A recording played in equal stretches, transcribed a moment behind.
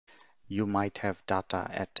you might have data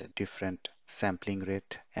at a different sampling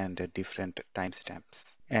rate and different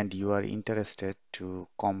timestamps, and you are interested to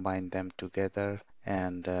combine them together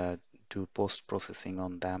and do post-processing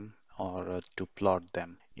on them or to plot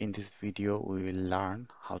them. In this video, we will learn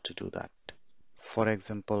how to do that. For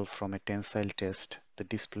example, from a tensile test, the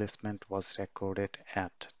displacement was recorded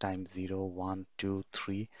at time 0, 1, 2,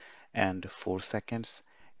 3, and 4 seconds,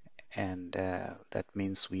 and that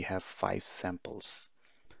means we have 5 samples.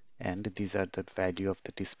 And these are the value of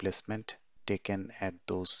the displacement taken at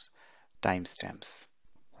those timestamps.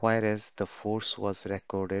 Whereas the force was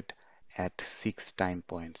recorded at 6 time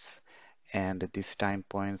points, and these time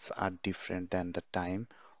points are different than the time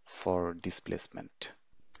for displacement.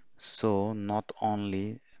 So not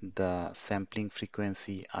only the sampling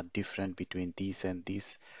frequency are different between these and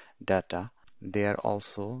these data, they are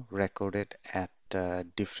also recorded at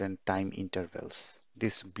different time intervals.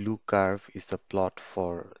 This blue curve is the plot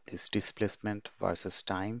for this displacement versus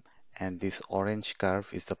time, and this orange curve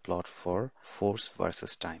is the plot for force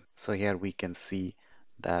versus time. So here we can see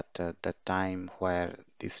that the time where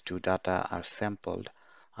these two data are sampled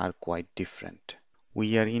are quite different.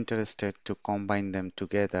 We are interested to combine them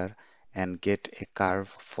together and get a curve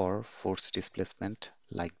for force displacement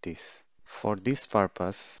like this. For this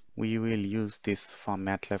purpose, we will use this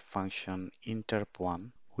Matlab function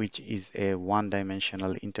interp1, which is a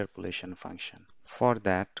one-dimensional interpolation function. For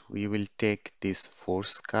that, we will take this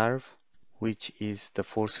force curve, which is the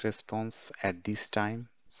force response at this time.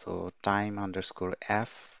 So time underscore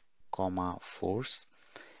f, comma force,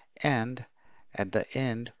 and at the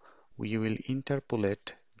end, we will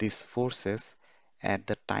interpolate these forces at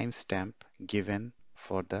the timestamp given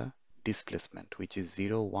for the displacement, which is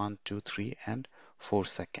 0, 1, 2, 3, and 4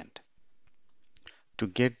 seconds. To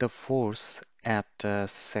get the force at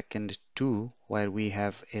second 2, where we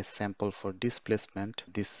have a sample for displacement,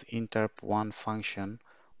 this interp1 function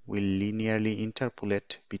will linearly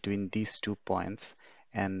interpolate between these 2 points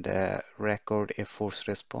and record a force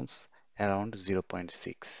response around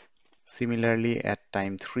 0.6. Similarly, at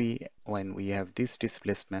time 3, when we have this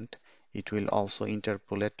displacement, it will also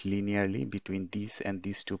interpolate linearly between these and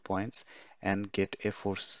these 2 points and get a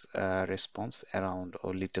force response around a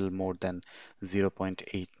little more than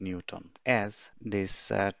 0.8 Newton. As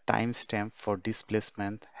this timestamp for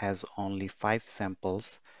displacement has only 5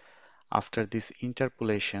 samples, after this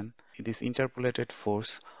interpolation, this interpolated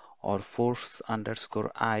force or force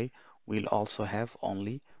underscore I will also have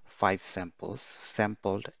only 5 samples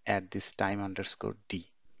sampled at this time underscore D.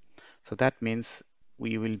 So that means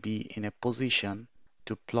we will be in a position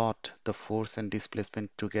to plot the force and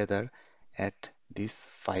displacement together at these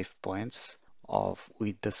 5 points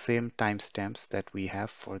with the same timestamps that we have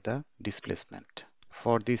for the displacement.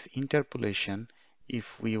 For this interpolation,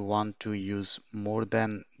 if we want to use more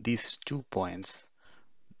than these 2 points,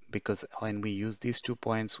 because when we use these 2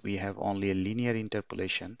 points we have only a linear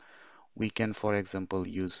interpolation, we can, for example,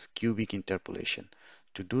 use cubic interpolation.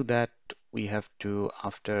 To do that, we have to,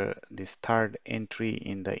 after this third entry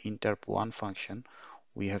in the interp1 function,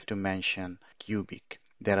 we have to mention cubic.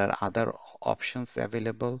 There are other options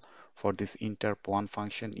available for this interp1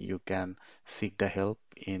 function. You can seek the help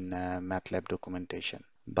in Matlab documentation.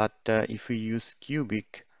 But if we use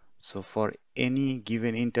cubic, so for any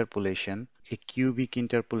given interpolation, a cubic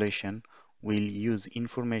interpolation will use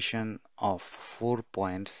information of 4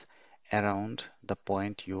 points around the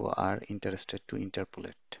point you are interested to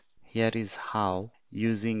interpolate. Here is how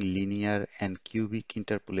using linear and cubic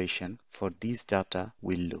interpolation for these data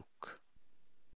will look.